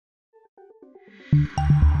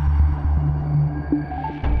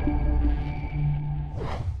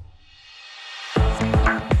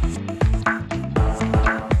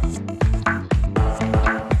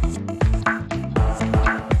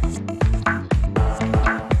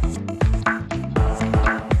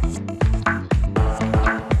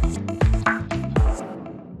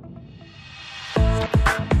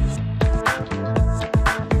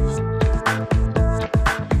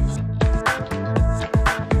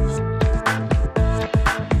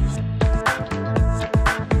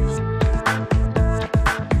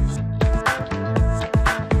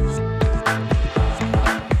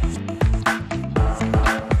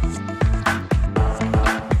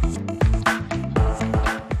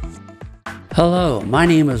Hello, my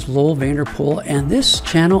name is Lowell Vanderpool, and this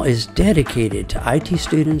channel is dedicated to IT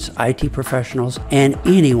students, IT professionals, and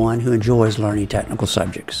anyone who enjoys learning technical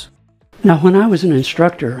subjects. Now, when I was an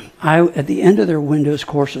instructor, at the end of their Windows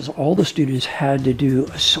courses, all the students had to do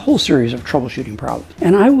a whole series of troubleshooting problems.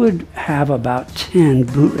 And I would have about 10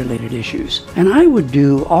 boot-related issues. And I would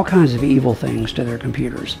do all kinds of evil things to their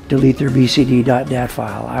computers. Delete their bcd.dat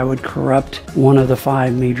file. I would corrupt one of the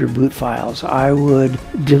 5 major boot files. I would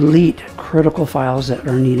delete critical files that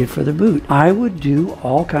are needed for the boot. I would do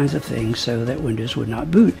all kinds of things so that Windows would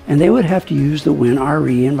not boot. And they would have to use the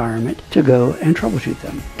WinRE environment to go and troubleshoot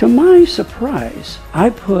them. To my surprise, I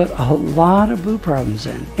put a lot of boot problems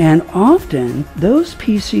in, and often those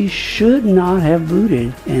PCs should not have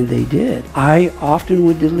booted, and they did. I often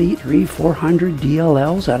would delete 300-400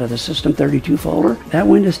 DLLs out of the System32 folder. That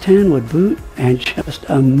Windows 10 would boot and just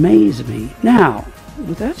amaze me. Now,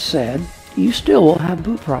 with that said, you still will have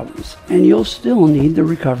boot problems, and you'll still need the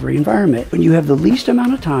recovery environment. When you have the least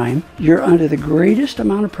amount of time, you're under the greatest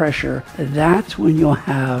amount of pressure, that's when you'll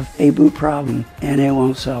have a boot problem, and it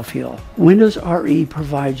won't self-heal. Windows RE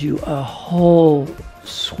provides you a whole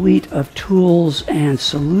suite of tools and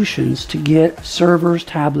solutions to get servers,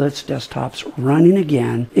 tablets, desktops running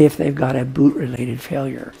again if they've got a boot-related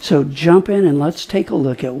failure. So jump in and let's take a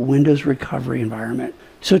look at Windows Recovery Environment.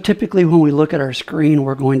 So typically when we look at our screen,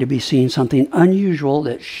 we're going to be seeing something unusual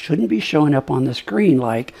that shouldn't be showing up on the screen,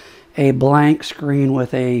 like a blank screen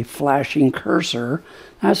with a flashing cursor.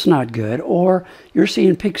 That's not good. Or you're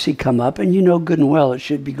seeing Pixie come up, and you know good and well it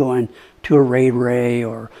should be going to a RAID array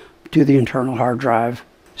or to the internal hard drive.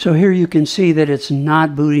 So here you can see that it's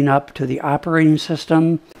not booting up to the operating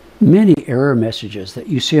system. Many error messages that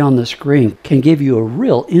you see on the screen can give you a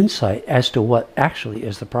real insight as to what actually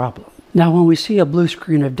is the problem. Now, when we see a blue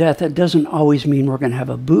screen of death, that doesn't always mean we're going to have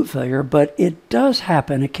a boot failure, but it does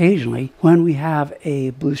happen occasionally. When we have a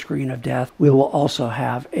blue screen of death, we will also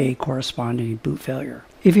have a corresponding boot failure.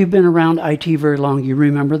 If you've been around IT very long, you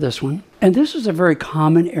remember this one. And this is a very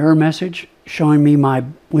common error message showing me my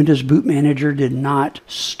Windows Boot Manager did not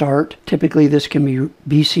start. Typically, this can be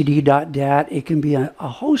bcd.dat. It can be a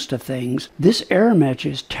host of things. This error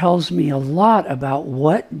message tells me a lot about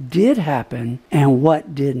what did happen and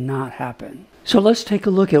what did not happen. So let's take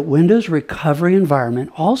a look at Windows Recovery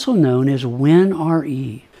Environment, also known as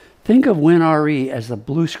WinRE. Think of WinRE as the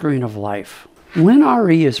blue screen of life.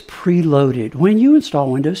 WinRE is preloaded when you install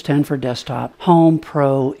Windows 10 for desktop, Home,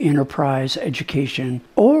 Pro, Enterprise, Education,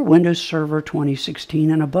 or Windows Server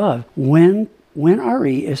 2016 and above.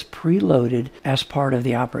 WinRE is preloaded as part of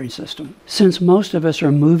the operating system. Since most of us are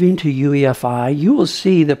moving to UEFI, you will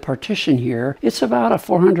see the partition here. It's about a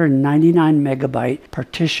 499 megabyte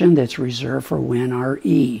partition that's reserved for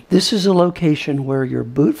WinRE. This is a location where your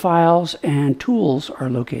boot files and tools are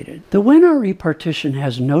located. The WinRE partition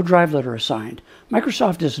has no drive letter assigned.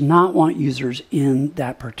 Microsoft does not want users in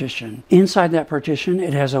that partition. Inside that partition,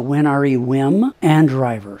 it has a WinRE WIM and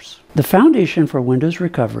drivers. The foundation for Windows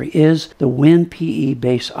Recovery is the WinPE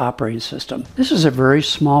base operating system. This is a very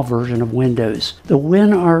small version of Windows. The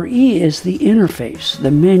WinRE is the interface,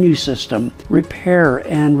 the menu system, repair,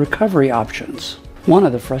 and recovery options. One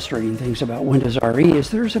of the frustrating things about Windows RE is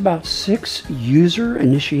there's about 6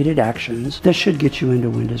 user-initiated actions that should get you into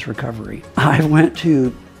Windows Recovery. I went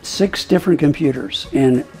to 6 different computers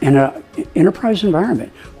in an enterprise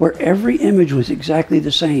environment where every image was exactly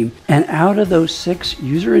the same. And out of those 6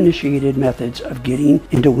 user-initiated methods of getting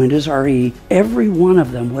into Windows RE, every one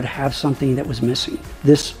of them would have something that was missing.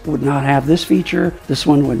 This would not have this feature. This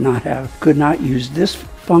one would not have, could not use this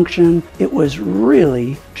function. It was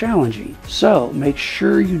really challenging. So make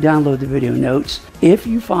sure you download the video notes if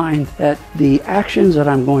you find that the actions that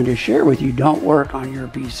I'm going to share with you don't work on your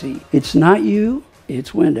PC. It's not you.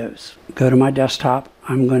 it's Windows. Go to my desktop.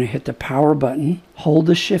 I'm going to hit the power button, hold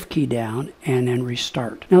the shift key down, and then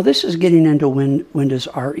restart. Now this is getting into Windows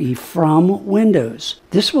RE from Windows.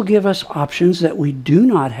 This will give us options that we do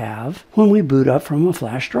not have when we boot up from a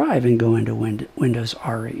flash drive and go into Windows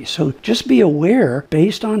RE. So just be aware,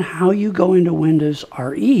 based on how you go into Windows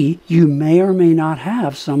RE, you may or may not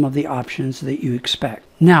have some of the options that you expect.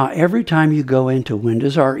 Now, every time you go into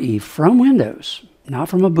Windows RE from Windows, not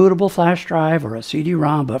from a bootable flash drive or a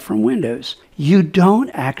CD-ROM, but from Windows, you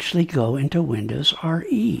don't actually go into Windows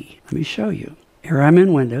RE. Let me show you. Here I'm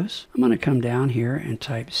in Windows. I'm going to come down here and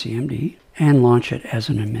type CMD and launch it as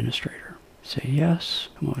an administrator. Say yes,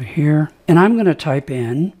 come over here, and I'm going to type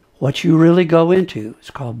in what you really go into.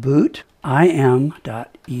 It's called boot im.exe.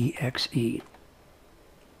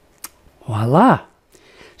 Voila!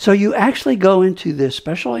 So you actually go into this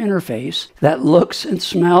special interface that looks and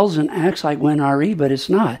smells and acts like WinRE, but it's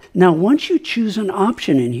not. Now, once you choose an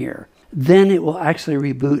option in here, then it will actually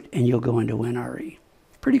reboot and you'll go into WinRE.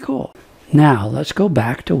 Pretty cool. Now, let's go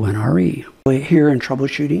back to WinRE. Here in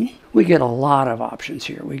troubleshooting, we get a lot of options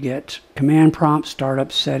here. We get command prompt,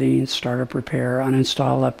 startup settings, startup repair,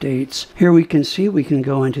 uninstall updates. Here we can see we can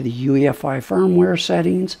go into the UEFI firmware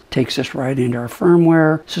settings. Takes us right into our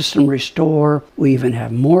firmware. System restore. We even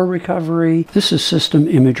have more recovery. This is system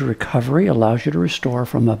image recovery. Allows you to restore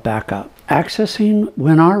from a backup. Accessing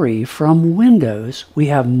WinRE from Windows, we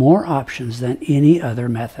have more options than any other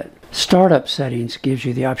method. Startup settings gives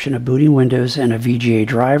you the option of booting Windows and a VGA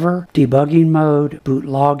driver, debugging mode, boot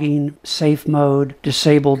logging, safe mode,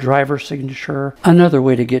 disable driver signature. Another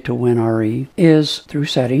way to get to WinRE is through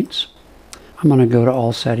settings. I'm going to go to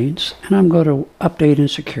all settings and I'm going to update and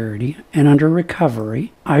security, and under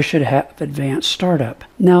recovery I should have advanced startup.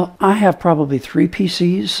 Now I have probably 3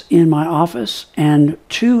 PCs in my office and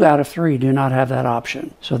 2 out of 3 do not have that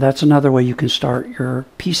option. So that's another way you can start your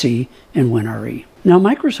PC in WinRE. Now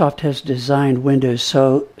Microsoft has designed Windows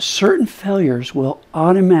so certain failures will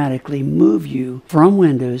automatically move you from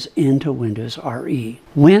Windows into Windows RE.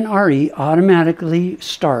 WinRE automatically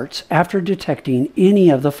starts after detecting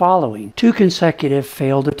any of the following: 2 consecutive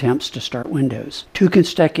failed attempts to start Windows, 2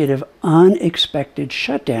 consecutive unexpected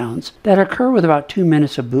shutdowns that occur with about 2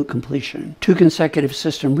 minutes of boot completion, 2 consecutive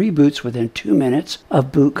system reboots within 2 minutes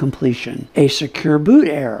of boot completion, a secure boot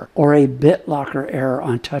error, or a Bitlocker error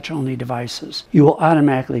on touch-only devices. You will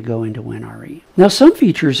automatically go into WinRE. Now, some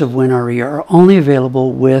features of WinRE are only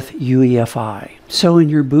available with UEFI. So in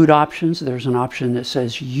your boot options, there's an option that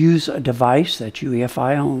says use a device, that's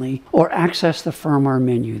UEFI only, or access the firmware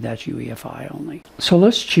menu, that's UEFI only. So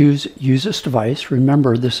let's choose use this device.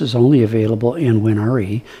 Remember, this is only available in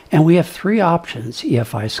WinRE, and we have 3 options: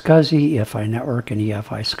 EFI SCSI, EFI Network, and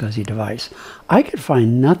EFI SCSI device. I could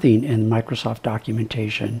find nothing in Microsoft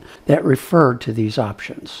documentation that referred to these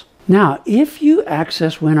options. Now, if you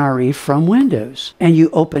access WinRE from Windows and you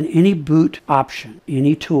open any boot option,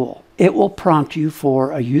 any tool, it will prompt you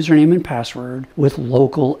for a username and password with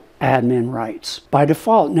local admin rights. By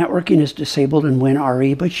default, networking is disabled in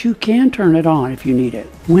WinRE, but you can turn it on if you need it.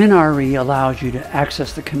 WinRE allows you to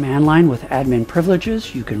access the command line with admin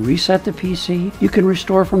privileges. You can reset the PC. You can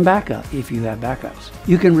restore from backup if you have backups.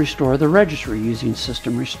 You can restore the registry using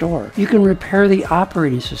System Restore. You can repair the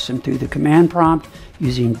operating system through the command prompt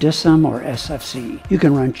using DISM or SFC. You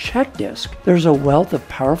can run check disk. There's a wealth of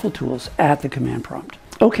powerful tools at the command prompt.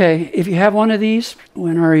 Okay, if you have one of these,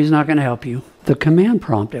 WinRE is not going to help you. The command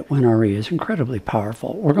prompt at WinRE is incredibly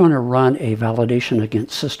powerful. We're going to run a validation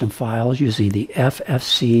against system files using the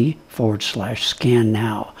FFC/scan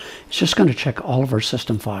now. It's just going to check all of our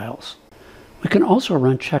system files. We can also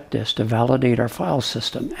run check disk to validate our file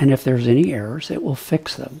system, and if there's any errors, it will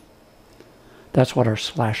fix them. That's what our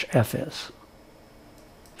 /F is.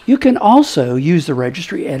 You can also use the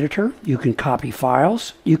Registry Editor. You can copy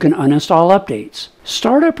files. You can uninstall updates.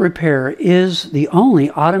 Startup Repair is the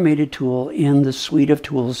only automated tool in the suite of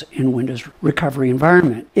tools in Windows Recovery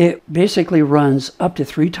environment. It basically runs up to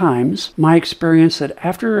 3 times. My experience that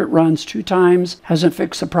after it runs 2 times, hasn't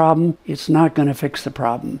fixed the problem, it's not going to fix the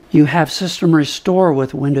problem. You have System Restore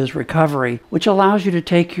with Windows Recovery, which allows you to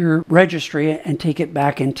take your registry and take it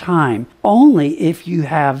back in time, only if you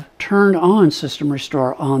have turned on System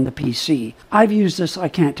Restore on the PC. I've used this, I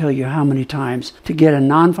can't tell you how many times, to get a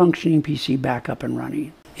non-functioning PC back up and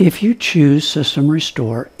running. If you choose System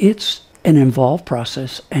Restore, it's an involved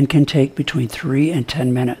process and can take between 3 and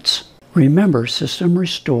 10 minutes. Remember, System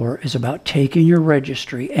Restore is about taking your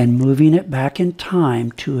registry and moving it back in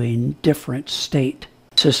time to a different state.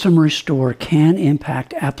 System Restore can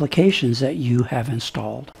impact applications that you have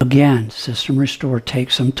installed. Again, System Restore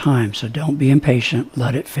takes some time, so don't be impatient.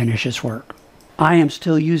 Let it finish its work. I am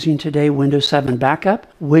still using today Windows 7 Backup,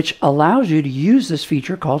 which allows you to use this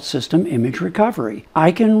feature called System Image Recovery.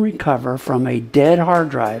 I can recover from a dead hard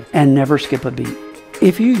drive and never skip a beat.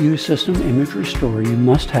 If you use System Image Restore, you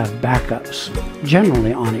must have backups,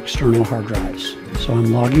 generally on external hard drives. So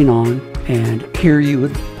I'm logging on, and here you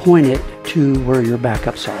would point it to where your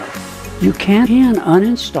backups are. You can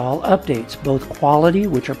uninstall updates, both quality,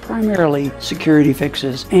 which are primarily security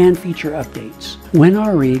fixes, and feature updates.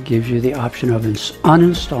 WinRE gives you the option of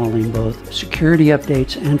uninstalling both security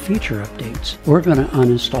updates and feature updates. We're going to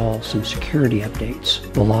uninstall some security updates.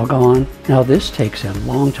 We'll log on. Now this takes a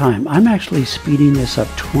long time. I'm actually speeding this up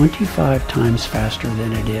 25 times faster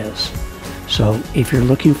than it is. So if you're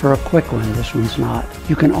looking for a quick one, this one's not.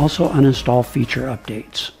 You can also uninstall feature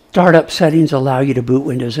updates. Startup settings allow you to boot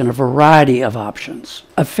Windows in a variety of options.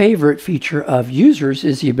 A favorite feature of users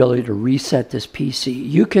is the ability to reset this PC.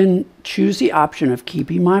 You can choose the option of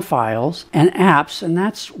keeping my files and apps, and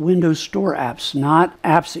that's Windows Store apps, not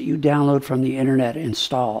apps that you download from the internet and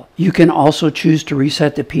install. You can also choose to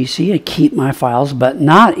reset the PC and keep my files, but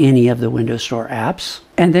not any of the Windows Store apps.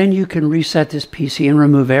 And then you can reset this PC and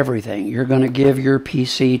remove everything. You're going to give your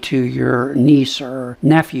PC to your niece or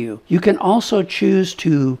nephew. You can also choose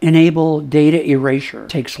to enable data erasure. It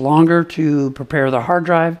takes longer to prepare the hard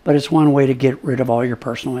drive, but it's one way to get rid of all your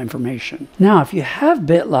personal information. Now, if you have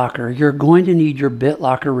Bitlocker, you're going to need your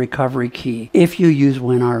Bitlocker Recovery key if you use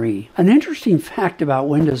WinRE. An interesting fact about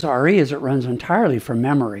Windows RE is it runs entirely from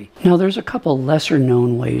memory. Now, there's a couple lesser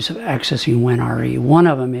known ways of accessing WinRE. One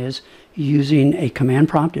of them is using a command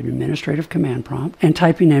prompt, an administrative command prompt, and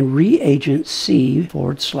typing in reagent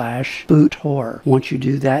C/boot_tor. Once you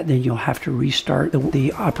do that, then you'll have to restart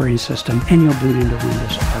the operating system and you'll boot into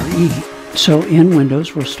Windows RE. So in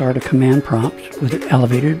Windows, we'll start a command prompt with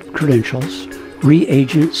elevated credentials,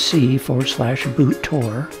 reagent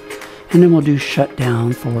C/boot_tor, and then we'll do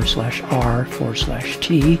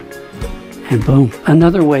shutdown/R/T. And boom.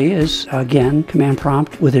 Another way is, again, command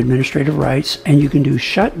prompt with administrative rights, and you can do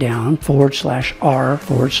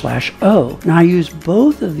shutdown/R/O. Now, I use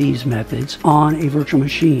both of these methods on a virtual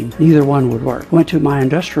machine. Neither one would work. Went to my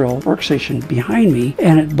industrial workstation behind me,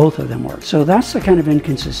 and both of them work. So that's the kind of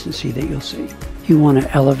inconsistency that you'll see. You want an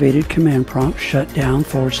elevated command prompt,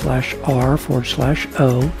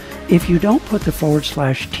 shutdown/R/O. If you don't put the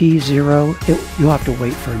 /T0, you'll have to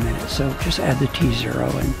wait for a minute. So just add the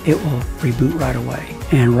T0 and it will reboot right away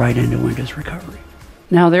and right into Windows Recovery.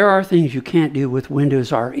 Now, there are things you can't do with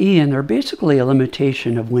Windows RE, and they're basically a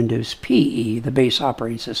limitation of Windows PE, the base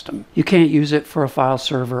operating system. You can't use it for a file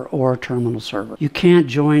server or a terminal server. You can't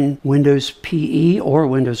join Windows PE or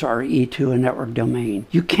Windows RE to a network domain.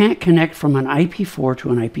 You can't connect from an IP4 to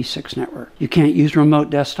an IP6 network. You can't use remote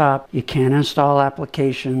desktop. You can't install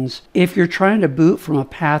applications. If you're trying to boot from a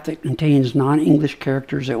path that contains non-English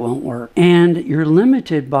characters, it won't work. And you're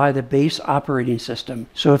limited by the base operating system.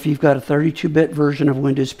 So if you've got a 32-bit version of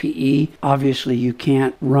Windows PE, obviously you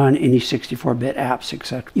can't run any 64-bit apps,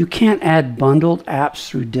 etc. You can't add bundled apps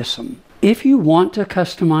through DISM. If you want to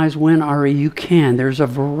customize WinRE, you can. There's a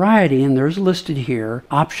variety, and there's listed here,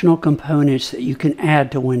 optional components that you can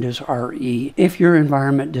add to Windows RE if your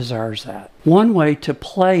environment desires that. One way to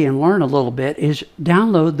play and learn a little bit is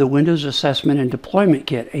download the Windows Assessment and Deployment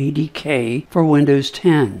Kit, ADK, for Windows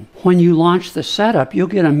 10. When you launch the setup, you'll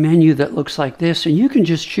get a menu that looks like this, and you can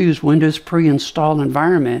just choose Windows Pre-installed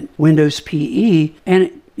Environment, Windows PE,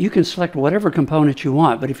 and you can select whatever component you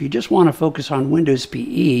want, but if you just want to focus on Windows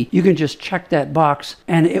PE, you can just check that box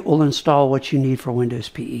and it will install what you need for Windows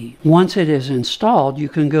PE. Once it is installed, you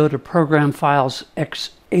can go to Program Files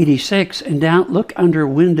x86 and look under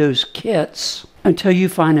Windows Kits until you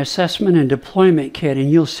find Assessment and Deployment Kit, and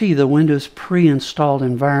you'll see the Windows pre-installed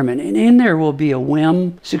environment. And in there will be a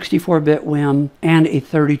WIM, 64-bit WIM, and a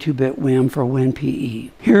 32-bit WIM for WinPE.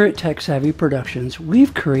 Here at Tech Savvy Productions,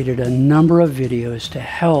 we've created a number of videos to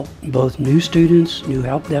help both new students, new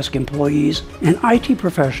help desk employees, and IT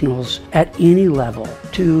professionals at any level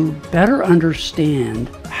to better understand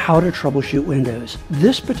how to troubleshoot Windows.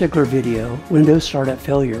 This particular video, Windows Startup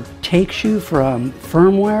Failure, takes you from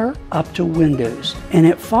firmware up to Windows, and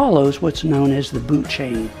it follows what's known as the boot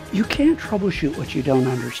chain. You can't troubleshoot what you don't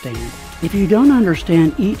understand. If you don't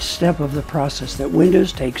understand each step of the process that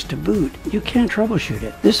Windows takes to boot, you can't troubleshoot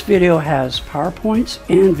it. This video has PowerPoints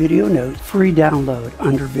and video notes, free download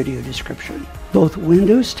under video description. Both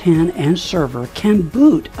Windows 10 and Server can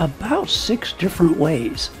boot about 6 different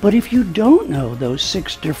ways. But if you don't know those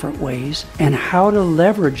 6 different ways and how to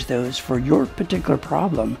leverage those for your particular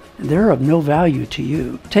problem, they're of no value to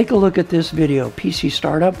you. Take a look at this video, PC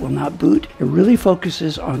Startup Will Not Boot. It really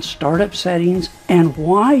focuses on startup settings and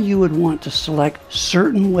why you would want to select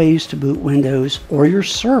certain ways to boot Windows or your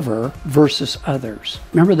server versus others.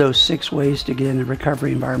 Remember those 6 ways to get in the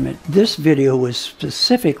recovery environment? This video was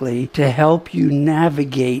specifically to help you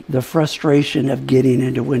navigate the frustration of getting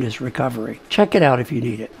into Windows Recovery. Check it out if you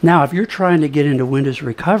need it. Now, if you're trying to get into Windows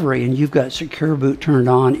Recovery and you've got Secure Boot turned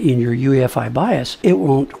on in your UEFI BIOS, it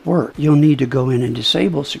won't work. You'll need to go in and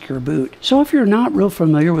disable Secure Boot. So if you're not real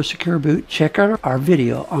familiar with Secure Boot, check out our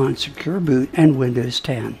video on Secure Boot and Windows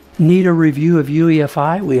 10. Need a review of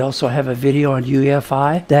UEFI? We also have a video on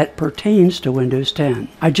UEFI that pertains to Windows 10.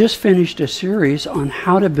 I just finished a series on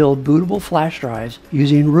how to build bootable flash drives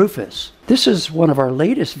using Rufus. This is one of our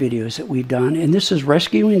latest videos that we've done, and this is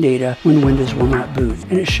rescuing data when Windows will not boot.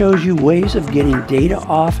 And it shows you ways of getting data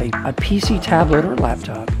off a PC, tablet, or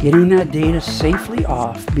laptop, getting that data safely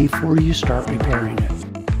off before you start repairing it.